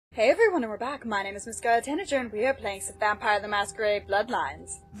Hey everyone, and we're back. My name is Masquerade, and we are playing some Vampire the Masquerade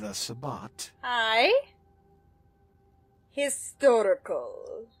Bloodlines. The Sabbat. Hi.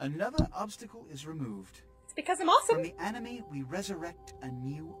 Historical. Another obstacle is removed. It's because I'm awesome. From the enemy, we resurrect a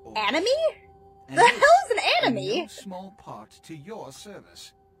new order. Enemy? And The hell's an enemy? No small part to your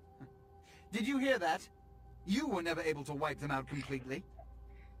service. Did you hear that? You were never able to wipe them out completely.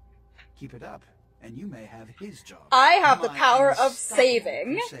 Keep it up, and you may have his job. I have the My power of unstoppable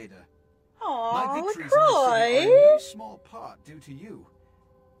saving. Crusader. Aww, My victories in the city are in no small part due to you.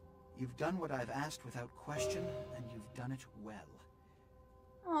 You've done what I've asked without question, and you've done it well.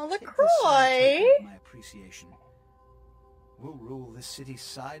 Oh, Take this side LaCroix. token of my appreciation. We'll rule this city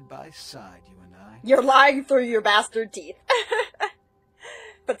side by side, you and I. You're lying through your bastard teeth.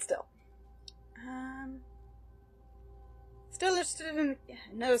 But still. Still interested in...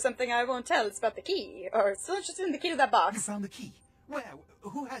 know something I won't tell. It's about the key. Or still interested in the key to that You box. found the key. Where?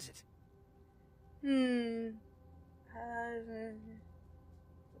 Who has it? The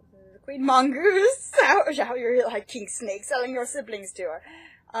Queen Mongoose? How you're like King Snake selling your siblings to her.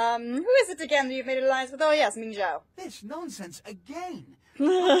 Who is it again that you've made an alliance with? Oh yes, Ming Zhao. This nonsense again.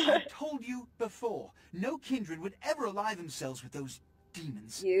 I told you before. No kindred would ever ally themselves with those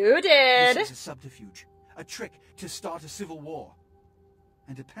demons. You did. This is a subterfuge. A trick to start a civil war.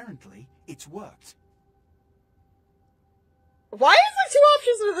 And apparently, it's worked. Why is there two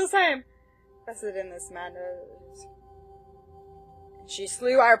options with the same? Vested in this manner. She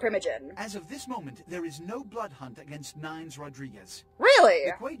slew our primogen. As of this moment, there is no blood hunt against Nines Rodriguez. Really?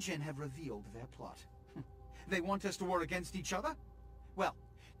 The Quaijin have revealed their plot. They want us to war against each other? Well,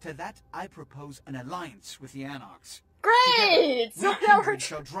 to that I propose an alliance with the Anarchs. Great! Together, So we now kindred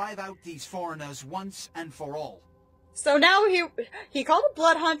shall drive out these foreigners once and for all. So now he called a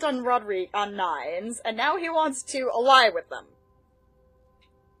blood hunt on on Nines, and now he wants to ally with them.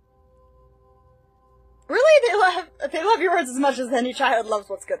 Really? They love your words as much as any child loves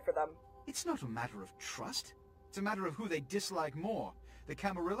what's good for them. It's not a matter of trust. It's a matter of who they dislike more, the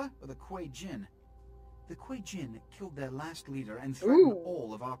Camarilla or the Quaijin. The Quaijin killed their last leader and threatened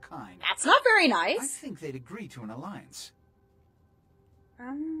all of our kind. That's not very I nice. think they'd agree to an alliance.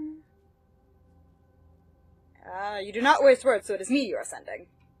 You do not waste words, so it is me you are sending.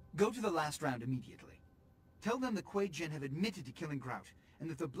 Go to the last round immediately. Tell them the Quaijin have admitted to killing Grout, and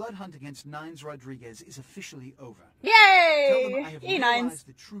that the blood hunt against Nines Rodriguez is officially over. Yay! Tell them I have Nines. realized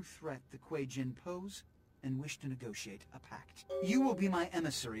the true threat the Quaijin pose, and wish to negotiate a pact. You will be my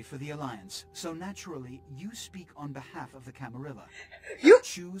emissary for the alliance, so naturally you speak on behalf of the Camarilla. You...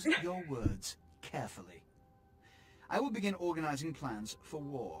 Choose your words carefully. I will begin organizing plans for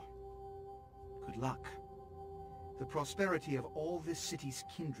war. Good luck. The prosperity of all this city's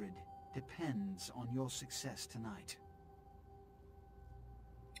kindred depends on your success tonight.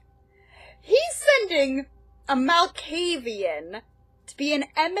 He's sending a Malkavian to be an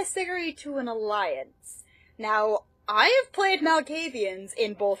emissary to an alliance. Now, I have played Malkavians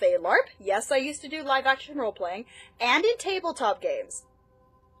in both a LARP, yes I used to do live-action role-playing, and in tabletop games.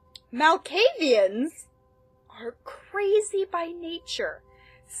 Malkavians are crazy by nature.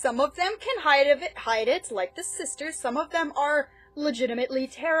 Some of them can hide it, like the sisters. Some of them are legitimately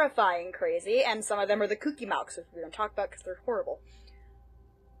terrifying crazy, and some of them are the kooky malks, which we don't talk about because they're horrible.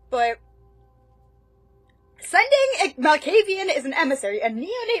 But sending a Malkavian as an emissary, a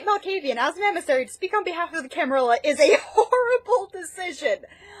neonate Malkavian as an emissary to speak on behalf of the Camarilla is a horrible decision.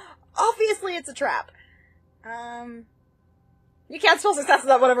 Obviously it's a trap. You can't spell success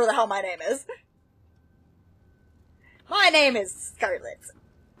without whatever the hell my name is. My name is Scarlet.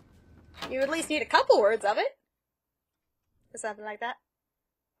 You at least need a couple words of it. Or something like that.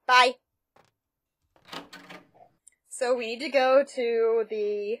 Bye. So we need to go to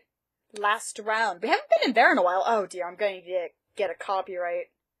the last round. We haven't been in there in a while. Oh dear, I'm going to get a copyright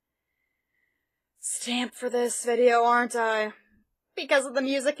stamp for this video, aren't I? Because of the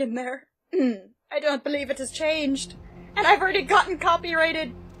music in there. I don't believe it has changed. And I've already gotten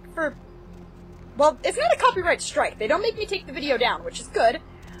copyrighted for... Well, it's not a copyright strike. They don't make me take the video down, which is good.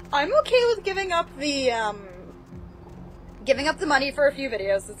 I'm okay with giving up the money for a few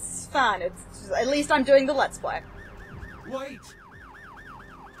videos. It's fine. It's just, at least I'm doing the Let's Play. Wait!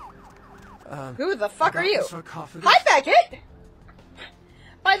 Who the fuck are you? Sarcophagus? Hi, Beckett!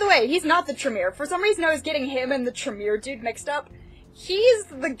 By the way, he's not the Tremere. For some reason I was getting him and the Tremere dude mixed up. He's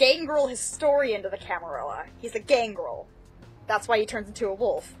the gangrel historian to the Camarilla. He's a gangrel. That's why he turns into a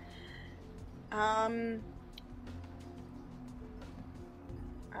wolf. I'm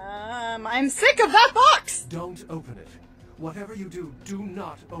sick of that box! Don't open it. Whatever you do, do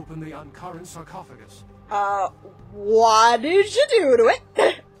not open the uncurrent sarcophagus. What did you do to it?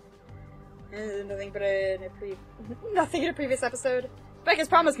 nothing but nothing in a previous episode. Becca's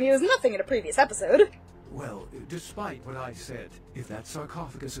promised me it was nothing in a previous episode. Well, despite what I said, if that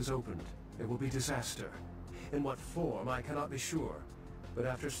sarcophagus is opened, there will be disaster. In what form, I cannot be sure. But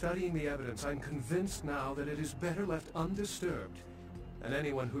after studying the evidence, I'm convinced now that it is better left undisturbed. And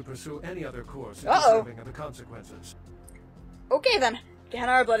anyone who pursue any other course is deserving of the consequences. Okay then.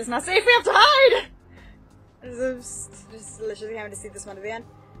 Gehenna, our blood is not safe, we have to hide! Just literally having to see this one to the end.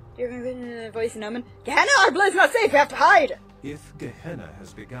 Dear voice and omen. Gehenna, our blood is not safe, we have to hide! If Gehenna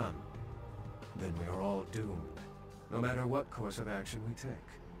has begun, then we are all doomed, no matter what course of action we take.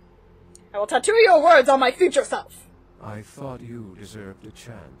 I will tattoo your words on my future self! I thought you deserved a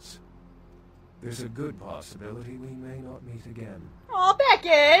chance. There's a good possibility we may not meet again. Aw,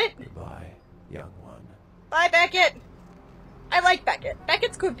 Beckett! Goodbye, young one. Bye, Beckett! I like Beckett.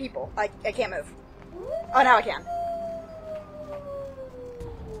 Beckett's good people. I can't move. Oh, now I can.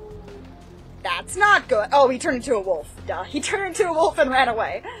 That's not good. Oh, he turned into a wolf. Duh. He turned into a wolf and ran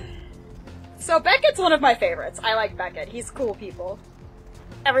away. So Beckett's one of my favorites. I like Beckett. He's cool people.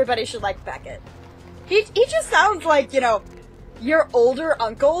 Everybody should like Beckett. He just sounds like, you know, your older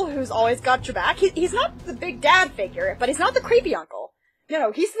uncle who's always got your back. He's not the big dad figure, but he's not the creepy uncle.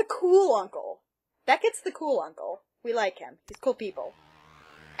 No, he's the cool uncle. Beckett's the cool uncle. We like him. He's cool people.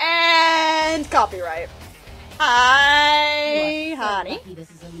 And copyright. Hi, honey. This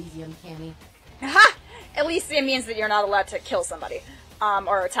is Elysium, Cammy. Ha! Elysium means that you're not allowed to kill somebody,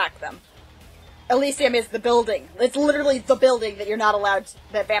 or attack them. Elysium is the building. It's literally the building that you're not allowed,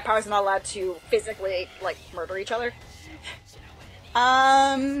 that vampires are not allowed to physically, like, murder each other.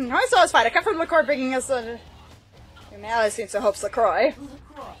 I saw it's fine. I come from LaCroix bringing us a... Now it seems to hopes LaCroix.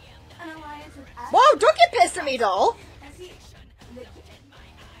 Whoa, don't get pissed at me, doll!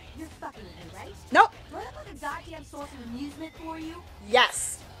 You're fucking with me, right? Nope. Do I look like a goddamn source of amusement for you?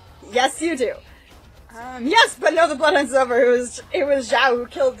 Yes. Yes, you do. Yes, but no, the Bloodlines is over. It was Zhao who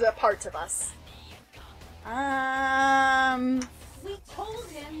killed parts of us. We told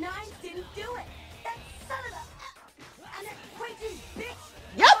him Nines didn't do it! That son of a... And that Quentin bitch!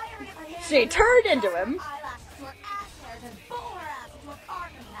 Yep! She turned into him. Eyelashes to her ass hairs and pull her ass into a car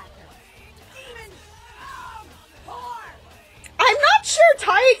compactor. Demon! Oh, poor! I'm not sure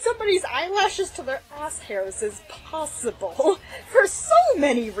tying somebody's eyelashes to their ass hairs is possible. For so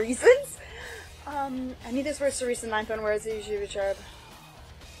many reasons. I need this verse to reach the 9th one. Where is the usually sharp?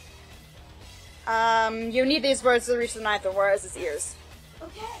 You need these words to reach the 9th one. Where is his ears?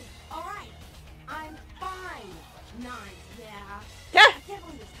 Okay, alright. I'm fine. Nines, yeah. Yeah! I can't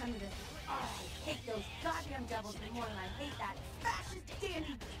believe it's come to this. Oh, I hate those goddamn devils more than I hate that fascist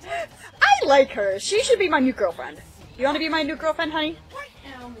dandy. I like her. She should be my new girlfriend. You want to be my new girlfriend, honey? Right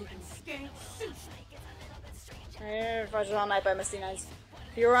now, making skank sushi. I've watched it all night by Misty Nines.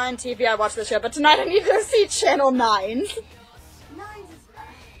 If you were on TV, I'd watch the show, but tonight I need to see Channel 9. Nines is,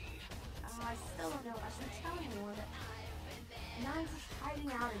 I still don't know. I should tell anyone that Nines is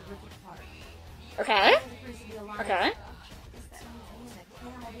hiding out in Griffith Park. Okay. Nines agrees to be alliance. Okay. Does that mean that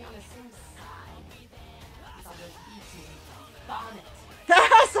can't all be on the same side? I'll just eat you and vomit.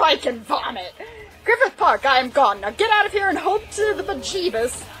 So I can vomit. Griffith Park, I am gone. Now get out of here and hope to the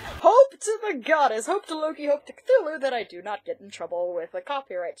bejeebus. Hope to the goddess. Hope to Loki. Hope to Cthulhu that I do not get in trouble with a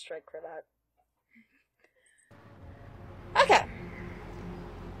copyright strike for that. Okay.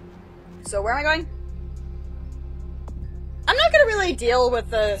 So where am I going? I'm not gonna really deal with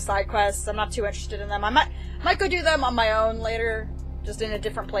the side quests. I'm not too interested in them. I might go do them on my own later, just in a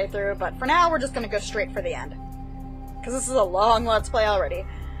different playthrough, but for now we're just gonna go straight for the end. Because this is a long Let's Play already.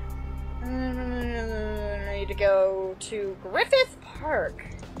 I need to go to Griffith Park.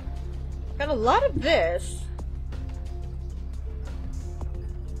 Got a lot of this.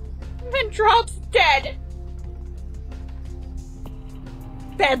 And then drops dead.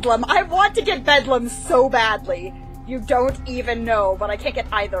 Bedlam. I want to get Bedlam so badly. You don't even know, but I can't get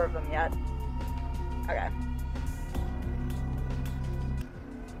either of them yet. Okay.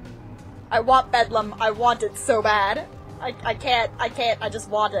 I want Bedlam. I want it so bad. I can't. I just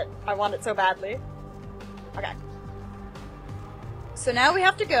want it. I want it so badly. Okay. So now we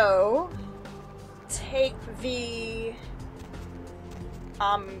have to go take the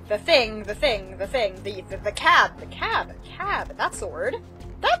cab. That's the word.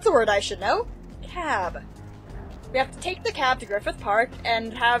 That's the word I should know. Cab. We have to take the cab to Griffith Park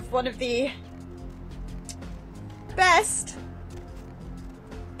and have one of the best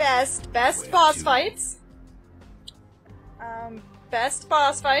boss fights. Best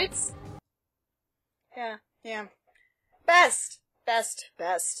boss fights. Yeah. Best.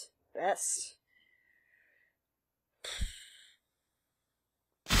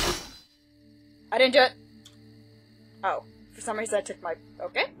 I didn't do it. Oh. For some reason I took my...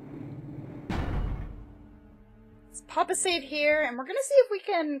 Okay. Let's pop a save here, and we're gonna see if we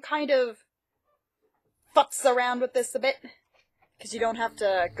can kind of futz around with this a bit. Because you don't have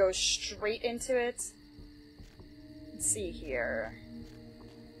to go straight into it. Let's see here.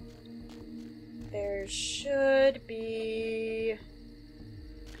 There should be...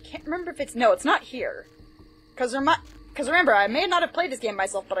 I can't remember if it's... No, it's not here. Because remember, I may not have played this game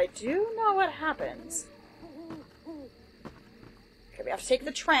myself, but I do know what happens. Okay, we have to take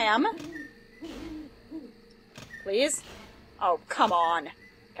the tram. Please? Oh, come on.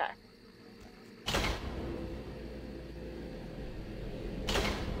 Okay.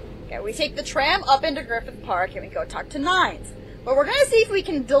 Okay, we take the tram up into Griffith Park, and we go talk to Nines. But we're gonna see if we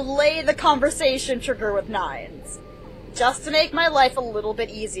can delay the conversation trigger with Nines. Just to make my life a little bit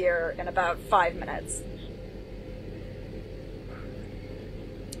easier in about 5 minutes.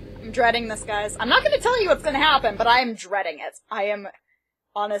 I'm dreading this, guys. I'm not gonna tell you what's gonna happen, but I am dreading it. I am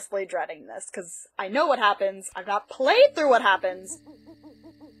honestly dreading this, because I know what happens. I've not played through what happens.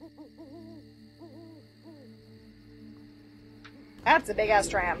 That's a big-ass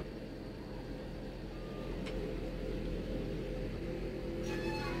tram.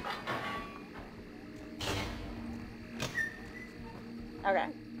 Okay.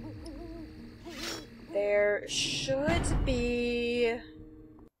 There should be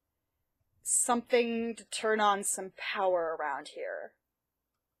something to turn on some power around here.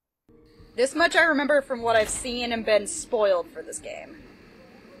 This much I remember from what I've seen and been spoiled for this game.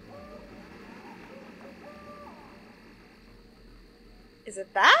 Is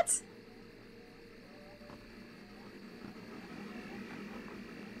it that?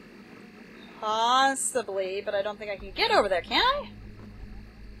 Possibly, but I don't think I can get over there, can I?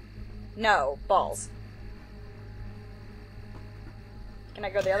 No, balls. Can I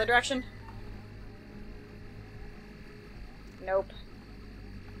go the other direction? Nope.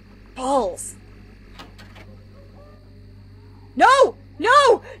 Balls! No!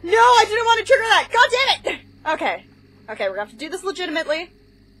 No! No! I didn't want to trigger that! God damn it! Okay. Okay, we're gonna have to do this legitimately.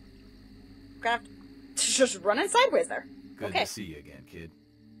 We're gonna have to just run in sideways there. Good okay. to see you again, kid.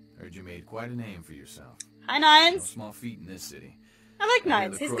 Heard you made quite a name for yourself. Hi, No Nines. small feat in this city. I like I hear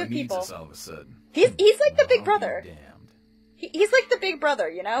Nines. the He's crow good needs people. us all of a sudden. He's like the big I'll be brother. damned. He's like the big brother,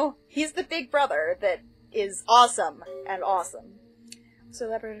 you know? He's the big brother that is awesome and awesome.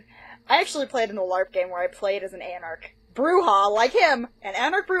 So I actually played in a LARP game where I played as an Anarch Brujah, like him, an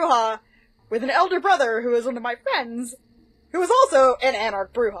Anarch Brujah, with an elder brother who is one of my friends, who is also an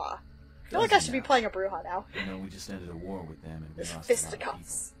Anarch Brujah. I feel like I should be playing a Brujah now. You know, we just ended a war with them and we There's lost a lot of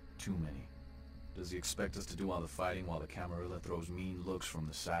fisticuffs. people. Too many. Does he expect us to do all the fighting while the Camarilla throws mean looks from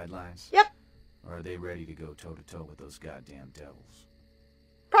the sidelines? Yep. Or are they ready to go toe-to-toe with those goddamn devils?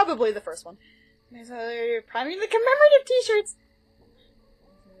 Probably the first one. There's priming the commemorative t-shirts.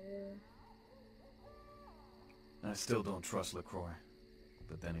 I still don't trust LaCroix.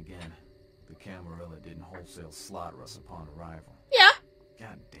 But then again, the Camarilla didn't wholesale slaughter us upon arrival. Yeah,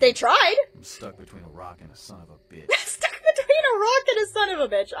 God damn. they tried. I'm stuck between a rock and a son of a bitch. Stuck between a rock and a son of a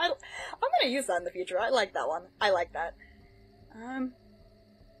bitch. I'm gonna use that in the future. I like that one. I like that.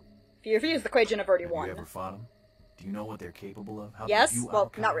 If you use the Quajan, I've already won. Have you ever fought them? Do you know what they're capable of? How Yes? you Well,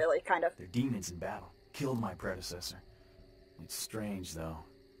 outcome not them? really, kind of. They're demons in battle. Killed my predecessor. It's strange, though.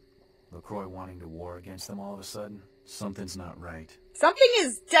 LaCroix wanting to war against them all of a sudden. Something's not right. Something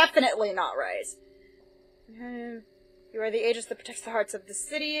is definitely not right. You are the Aegis that protects the hearts of the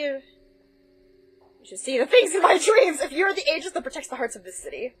city. You should see the things in my dreams. If you are the Aegis that protects the hearts of this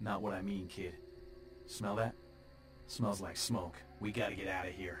city. Not what I mean, kid. Smell that? Smells like smoke. We gotta get out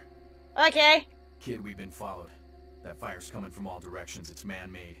of here. Okay. Kid, we've been followed. That fire's coming from all directions. It's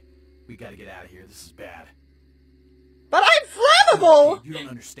man-made. We gotta get out of here. This is bad. But I'm flammable! Kid, you don't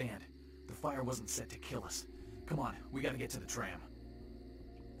understand. The fire wasn't set to kill us. Come on, we gotta get to the tram.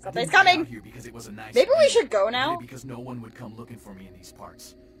 Something's I didn't get coming. out here because it was a nice Maybe we deal. should go I did now. it because no one would come looking for me in these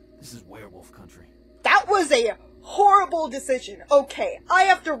parts. This is werewolf country. That was a horrible decision. Okay, I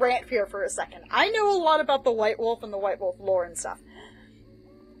have to rant here for a second. I know a lot about the White Wolf and the White Wolf lore and stuff.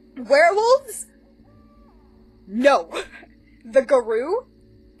 Werewolves? No. The Garou?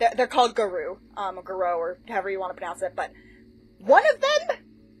 They're called Garou. Garou, or however you want to pronounce it, but one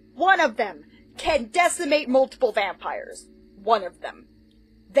of them can decimate multiple vampires. One of them.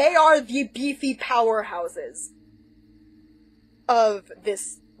 They are the beefy powerhouses of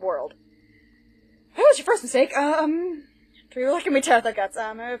this world. That was your first mistake. If you're looking at me tear out their guts, I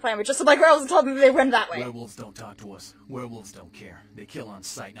have a plan. We just like werewolves and told them they went that way. Werewolves don't talk to us. Werewolves don't care. They kill on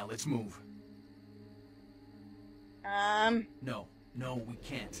sight. Now let's move. No, we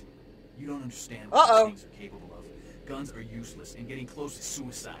can't. You don't understand Uh-oh. what these things are capable of. Guns are useless, and getting close is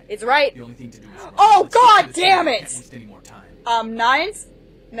suicide. It's right. The only thing to do is run. Oh, Let's get God to this damn thing. it! Can't waste any more time. Nines?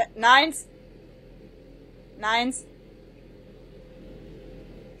 Nines? Nines?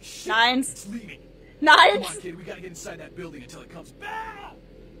 Shit, Nines? It's leaving. Nines? Come on, kid. We gotta get inside that building until it comes back.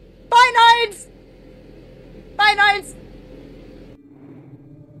 Bye, Nines! Bye, Nines!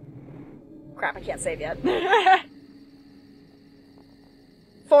 Crap, I can't save yet.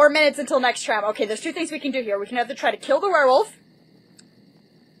 4 minutes until next tram. Okay, there's two things we can do here. We can either try to kill the werewolf,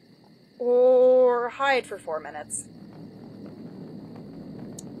 or hide for 4 minutes.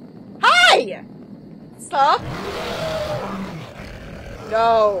 Hi! Stop!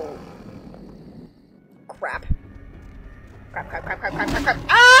 No. Crap. Crap, crap, crap, crap, crap, crap, crap.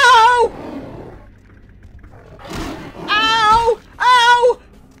 Ow! Ow! Ow!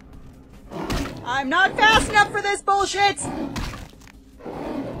 I'm not fast enough for this bullshit!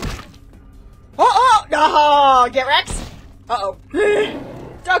 Oh! No! Get wrecked! Uh-oh.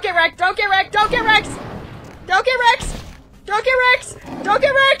 Don't get wrecked! Don't get wrecked! Don't get wrecked! Don't get wrecked! Don't get wrecked! Don't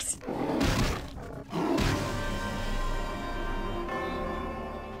get wrecked!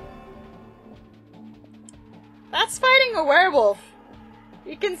 That's fighting a werewolf.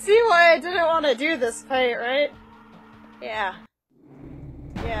 You can see why I didn't want to do this fight, right? Yeah.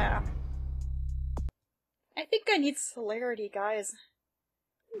 Yeah. I think I need celerity, guys.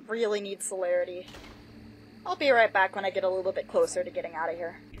 I really need celerity. I'll be right back when I get a little bit closer to getting out of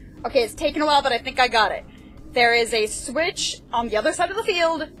here. Okay, it's taken a while, but I think I got it. There is a switch on the other side of the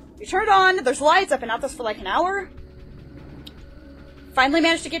field. You turn it on, there's lights. I've been at this for like an hour. Finally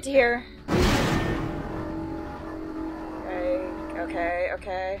managed to get to here.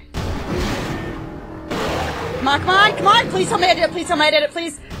 Okay. Come on, come on, come on! Please tell me I did it, please tell me I did it,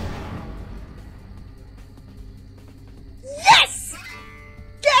 please! Yes!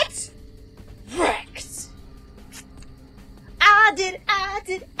 Get wrecked! I did it,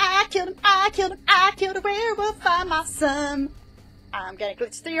 I killed a werewolf by my son. I'm gonna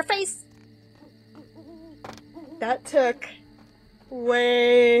glitch through your face. That took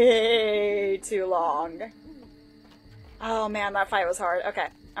way too long. Oh man, that fight was hard. Okay,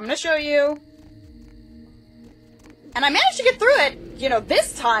 I'm gonna show you. And I managed to get through it, you know,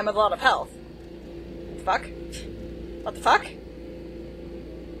 this time with a lot of health. What the fuck? What the fuck?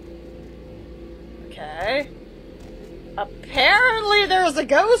 Okay. Apparently there's a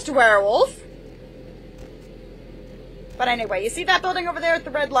ghost werewolf. But anyway, you see that building over there with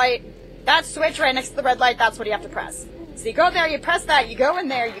the red light? That switch right next to the red light, that's what you have to press. So you go there, you press that, you go in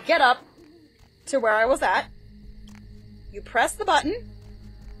there, you get up to where I was at. You press the button.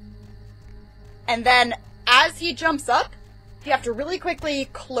 And then, as he jumps up, you have to really quickly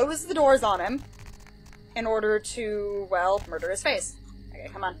close the doors on him in order to, well, murder his face. Okay,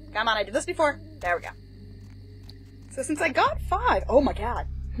 come on. Come on, I did this before. There we go. So since I got 5, oh my god.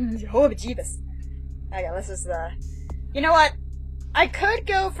 Oh, bejeebus. Okay, this is you know what? I could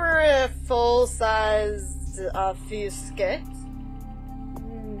go for a full-size Fusket.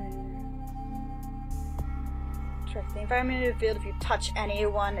 Track the environment of the field if you touch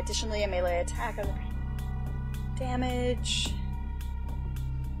anyone. Additionally, a melee attack. Damage.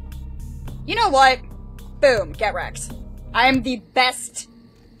 You know what? Boom, get wrecked. I am the best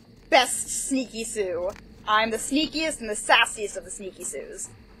Sneaky Sue. I'm the sneakiest and the sassiest of the Sneaky Sues.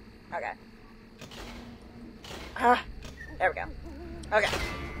 Okay. There we go. Okay.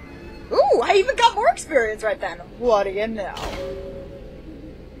 Ooh, I even got more experience right then. What do you know?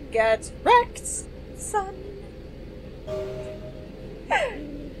 Get wrecked, son.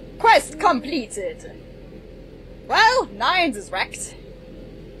 Quest completed. Well, Nines is wrecked.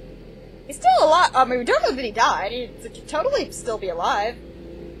 He's still alive. I mean, we don't know that he died. He could totally still be alive.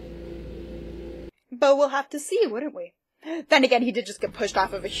 But we'll have to see, wouldn't we? Then again, he did just get pushed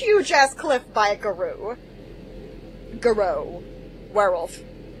off of a huge-ass cliff by a Garou. Werewolf.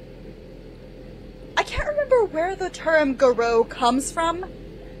 I can't remember where the term Garou comes from.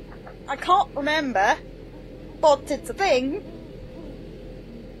 I can't remember. But it's a thing.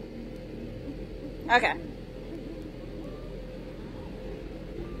 Okay.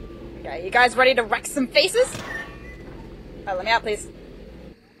 Okay, you guys ready to wreck some faces? Oh, let me out, please.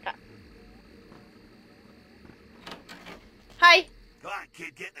 Okay. Hi. Come on,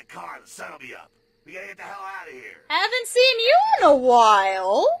 kid, get in the car. The sun'll be up. We gotta get the hell out of here. Haven't seen you in a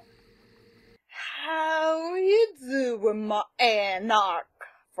while. How you doing, my anarch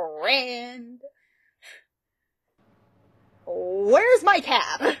friend? Where's my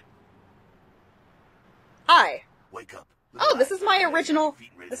cab? Hi. Wake up. Oh, this is my original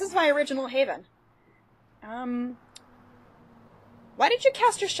haven. Why did you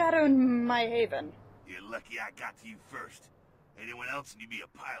cast your shadow in my haven? You're lucky I got to you first. Anyone else and you'd be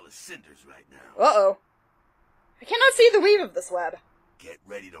a pile of cinders right now. Uh-oh. I cannot see the weave of this web. Get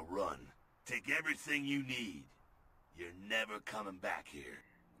ready to run. Take everything you need. You're never coming back here.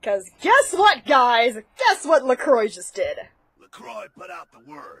 'Cause guess what, guys? Guess what LaCroix just did? LaCroix put out the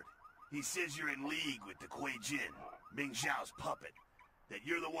word. He says you're in league with the Kuei Jin, Ming Xiao's puppet. That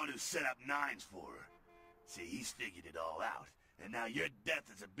you're the one who set up nines for her. See, he's figured it all out. And now your death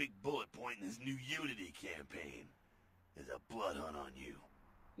is a big bullet point in his new Unity campaign. There's a blood hunt on you.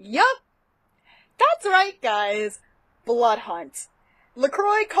 Yup. That's right, guys. Blood hunt.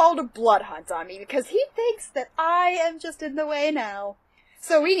 LaCroix called a blood hunt on me because he thinks that I am just in the way now.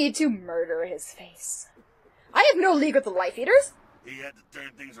 So we need to murder his face. I have no league with the Life Eaters. He had to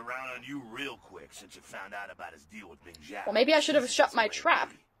turn things around on you real quick since you found out about his deal with Ming Xiao. Well, maybe I should have This is shut my Plan trap.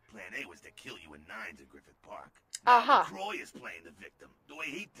 B. Plan A was to kill you in nines at Griffith Park. Aha. LaCroix is playing the victim. The way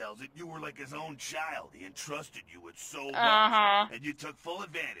he tells it, you were like his own child. He entrusted you with so much. And you took full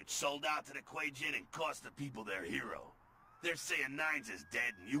advantage, sold out to the Kuei Jin, and cost the people their hero. They're saying Nines is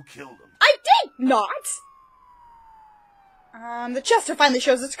dead and you killed him. I did not! The Chester finally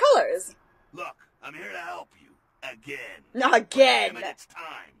shows its colors. Look, I'm here to help you. Again. Again! Damn it, it's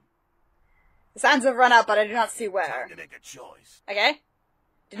time. The signs have run out, but I do not see where. Time to make a choice. Okay?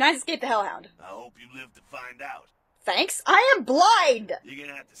 Did Nines escape the Hellhound? I hope you live to find out. Thanks? I am blind! You're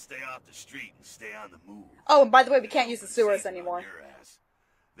gonna have to stay off the street and stay on the move. Oh, and by the way, we can't use the sewers Safe on anymore. your ass.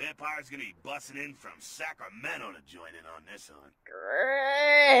 Vampires gonna be busting in from Sacramento to join in on this hunt.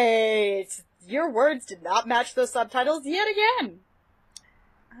 Great! Your words did not match those subtitles yet again.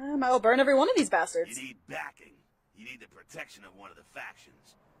 I will burn every one of these bastards. You need backing. You need the protection of one of the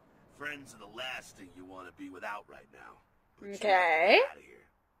factions. Friends are the last thing you want to be without right now. But you have to Okay. get out of here.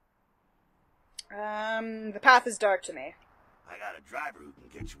 The path is dark to me. I got a driver who can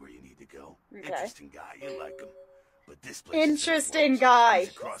get you where you need to go. Okay. Interesting guy, you like him. But this place is Interesting in the guy. woods.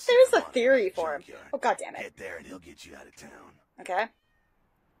 He's across There's Santa a Monica theory for him. junkyard. Oh, god damn it. Get there and he'll get you out of town. Okay.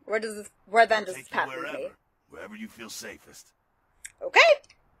 Where then does Take this you path lead me? wherever. Wherever you feel safest. Okay!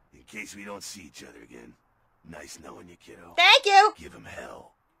 In case we don't see each other again. Nice knowing you, kiddo. Thank you! Give them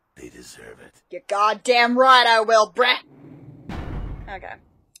hell. They deserve it. You're goddamn right I will, bruh! Okay.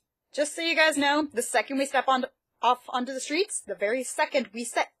 Just so you guys know, the second we step off onto the streets, the very second we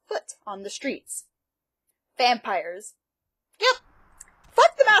set foot on the streets. Vampires. Yep!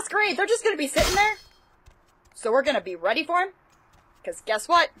 Fuck the Masquerade, they're just gonna be sitting there. So we're gonna be ready for him. Because guess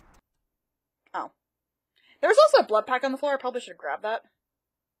what? Oh. There was also a blood pack on the floor, I probably should have grabbed that.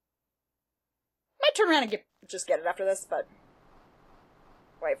 Might turn around and just get it after this, but...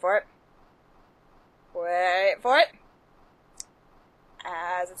 Wait for it. Wait for it.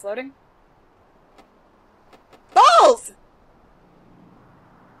 As it's loading. Balls!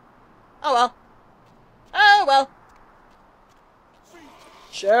 Oh well. Oh well.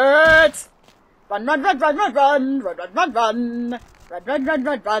 Shit! Run, run, run, run, run, run, run, run, run, run, run, run, run,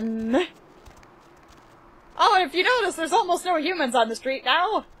 run, run. Oh, and if you notice, there's almost no humans on the street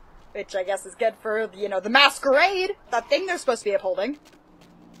now. Which I guess is good for, you know, the Masquerade. That thing they're supposed to be upholding.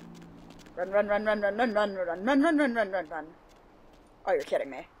 Run, run, run, run, run, run, run, run, run, run, run, run, run, run. Oh, you're kidding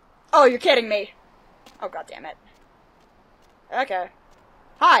me. Oh, you're kidding me. Oh, god damn it. Okay.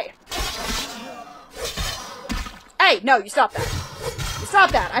 Hi. Hey, no, you stop that. You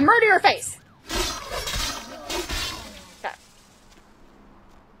stop that. I murder your face. Okay.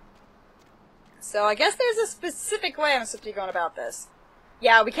 So I guess there's a specific way I'm supposed to be going about this.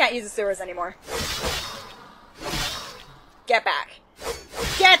 Yeah, we can't use the sewers anymore. Get back.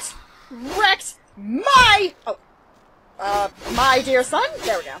 Get wrecked, my... Oh. My dear son?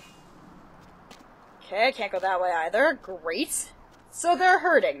 There we go. Okay, I can't go that way either. Great. So they're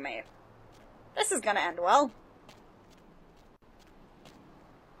hurting me. This is gonna end well.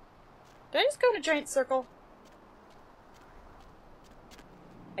 Did I just go in a giant circle?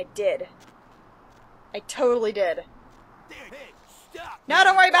 I did. I totally did. Hey, stop! No,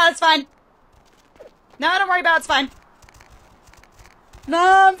 don't worry about it, it's fine. No, don't worry about it, it's fine. No,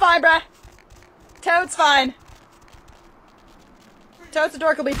 I'm fine, bruh. Toad's fine. Toad's the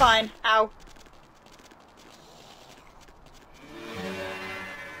dork will be fine. Ow.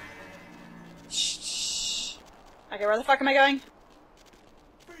 Shh. Okay, where the fuck am I going?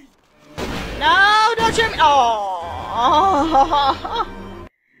 No, don't shoot me! Oh.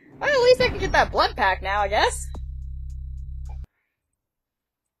 Well, at least I can get that blood pack now, I guess.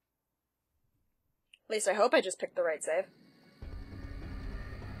 At least I hope I just picked the right save.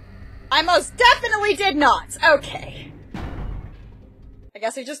 I most definitely did not! Okay. I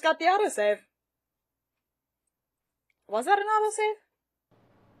guess we just got the autosave. Was that an autosave?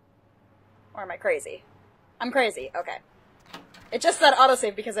 Or am I crazy? I'm crazy, okay. It just said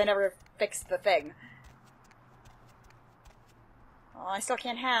autosave because I never fixed the thing. Oh, I still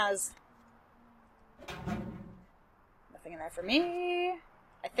can't has. Nothing in there for me,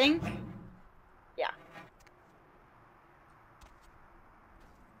 I think. Yeah.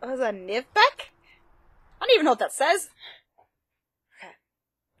 Oh, is that Nivbeck? I don't even know what that says.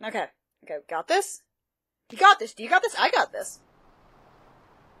 Okay. Okay, got this? You got this. Do you got this? I got this.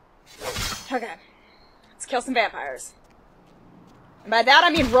 Okay. Let's kill some vampires. And by that I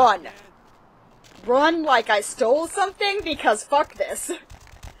mean run. Run like I stole something, because fuck this.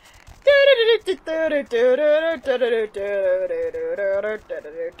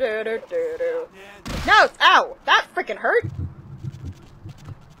 No! Ow! That freaking hurt!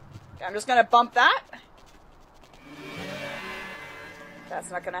 Okay, I'm just gonna bump that.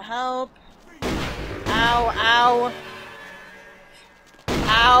 That's not gonna help. Ow, ow.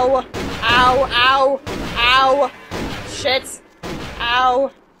 Ow. Ow, ow. Ow. Shit.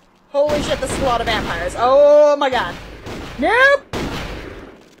 Ow. Holy shit, this is a lot of vampires. Oh my god. Nope!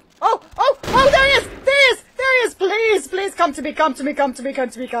 Oh, oh, oh, there he is! There he is! There he is! Please, please come to me, come to me, come to me, come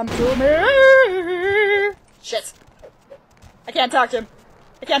to me, come to me! Shit. I can't talk to him.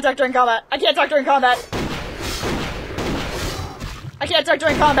 I can't talk during combat. I can't talk during combat. I can't talk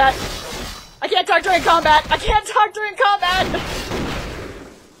during combat. I can't talk during combat. I can't talk during combat.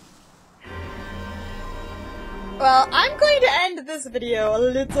 Well, I'm going to end this video a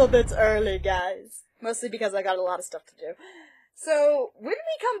little bit early, guys. Mostly because I got a lot of stuff to do. So, when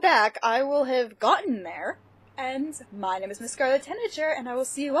we come back, I will have gotten there. And my name is Masquerade, and I will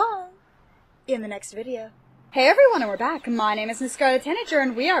see you all in the next video. Hey everyone, and we're back. My name is Masquerade,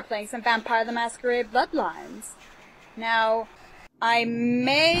 and we are playing some Vampire the Masquerade Bloodlines. Now, I'm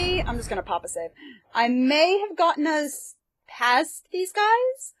just gonna pop a save. I may have gotten us past these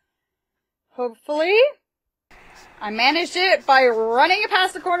guys. Hopefully. I managed it by running it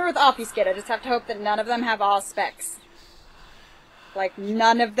past the corner with Obfuscate. I just have to hope that none of them have specs. Like,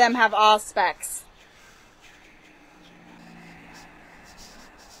 none of them have specs.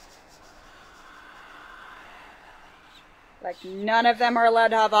 Like, none of them are allowed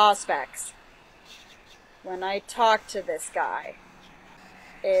to have specs. When I talk to this guy.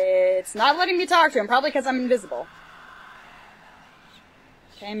 It's not letting me talk to him, probably because I'm invisible.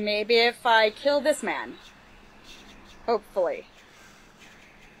 Okay, maybe if I kill this man. Hopefully.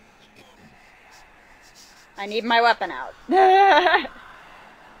 I need my weapon out.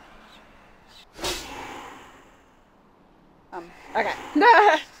 Okay.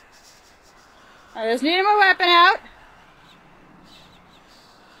 I just needed my weapon out.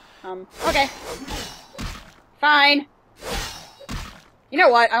 Okay. Fine. You know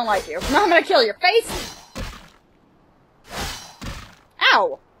what? I don't like you. Now I'm gonna kill your face!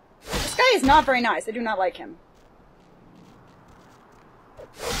 Ow! This guy is not very nice. I do not like him.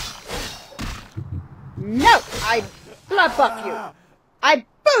 No! I blood buff you! I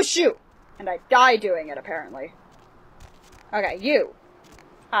boosh you! And I die doing it, apparently. Okay, you.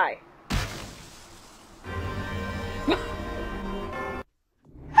 Hi.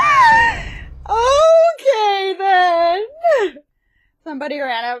 Okay, then! Somebody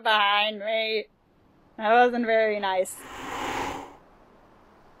ran up behind me. That wasn't very nice.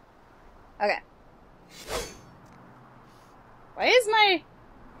 Okay. Why is my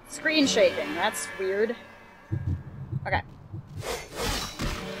screen shaking? That's weird. Okay.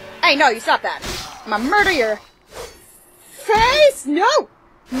 Hey, no, you stop that. I'm gonna murder your face! No!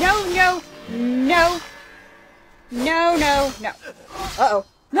 No, no, no. No, no, no. Uh-oh.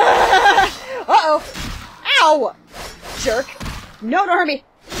 Uh-oh. Ow! Jerk. No, don't hurt me.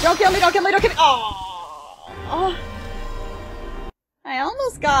 Don't kill me, don't kill me, don't kill me. Oh. I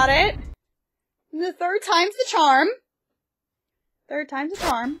almost got it. The third time's the charm. Third time's the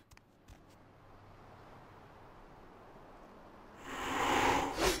charm.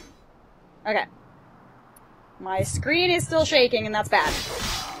 Okay. My screen is still shaking, and that's bad.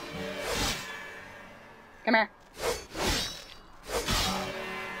 Come here.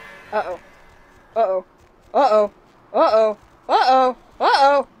 Uh-oh. Uh-oh. Uh-oh. Uh-oh. Uh-oh.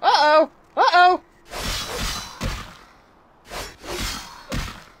 Uh-oh. Uh-oh. Uh-oh.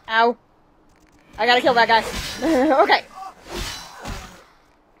 Ow. I gotta kill that guy. Okay.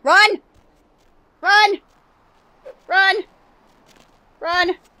 Run! Run! Run!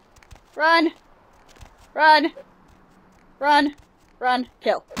 Run! Run! Run! Run! Run!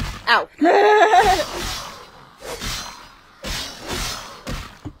 Kill. Ow.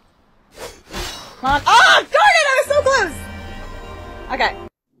 Come on. Oh, darn it! I was so close! Okay.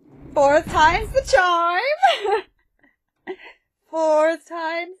 Fourth time's the charm! 4th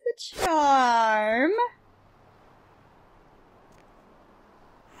time's the charm.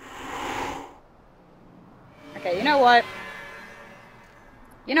 Okay, you know what?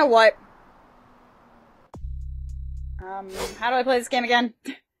 You know what? How do I play this game again?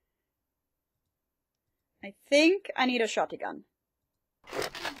 I think I need a shotgun.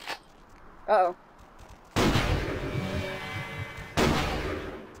 Uh-oh.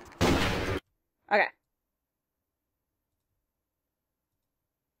 Okay.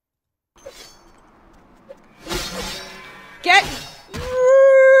 Get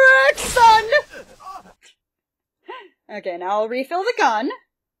wrecked, son! Okay, now I'll refill the gun.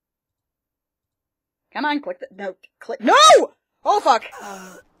 Come on, click the— no, click— no! Oh, fuck!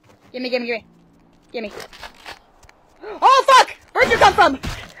 Gimme, gimme, gimme. Gimme. Oh, fuck! Where'd you come from?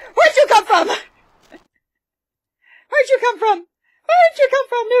 Where'd you come from? Where'd you come from? Where'd you come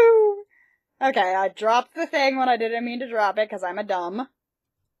from? No! Okay, I dropped the thing when I didn't mean to drop it, because I'm a dumb.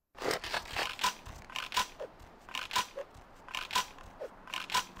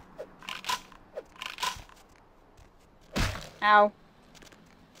 Ow.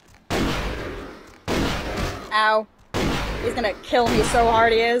 Ow. He's gonna kill me so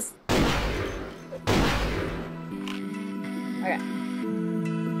hard, he is. Okay.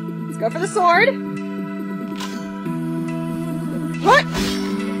 Let's go for the sword. What?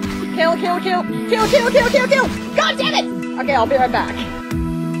 Kill, kill, kill. Kill, kill, kill, kill, kill! God damn it! Okay, I'll be right back.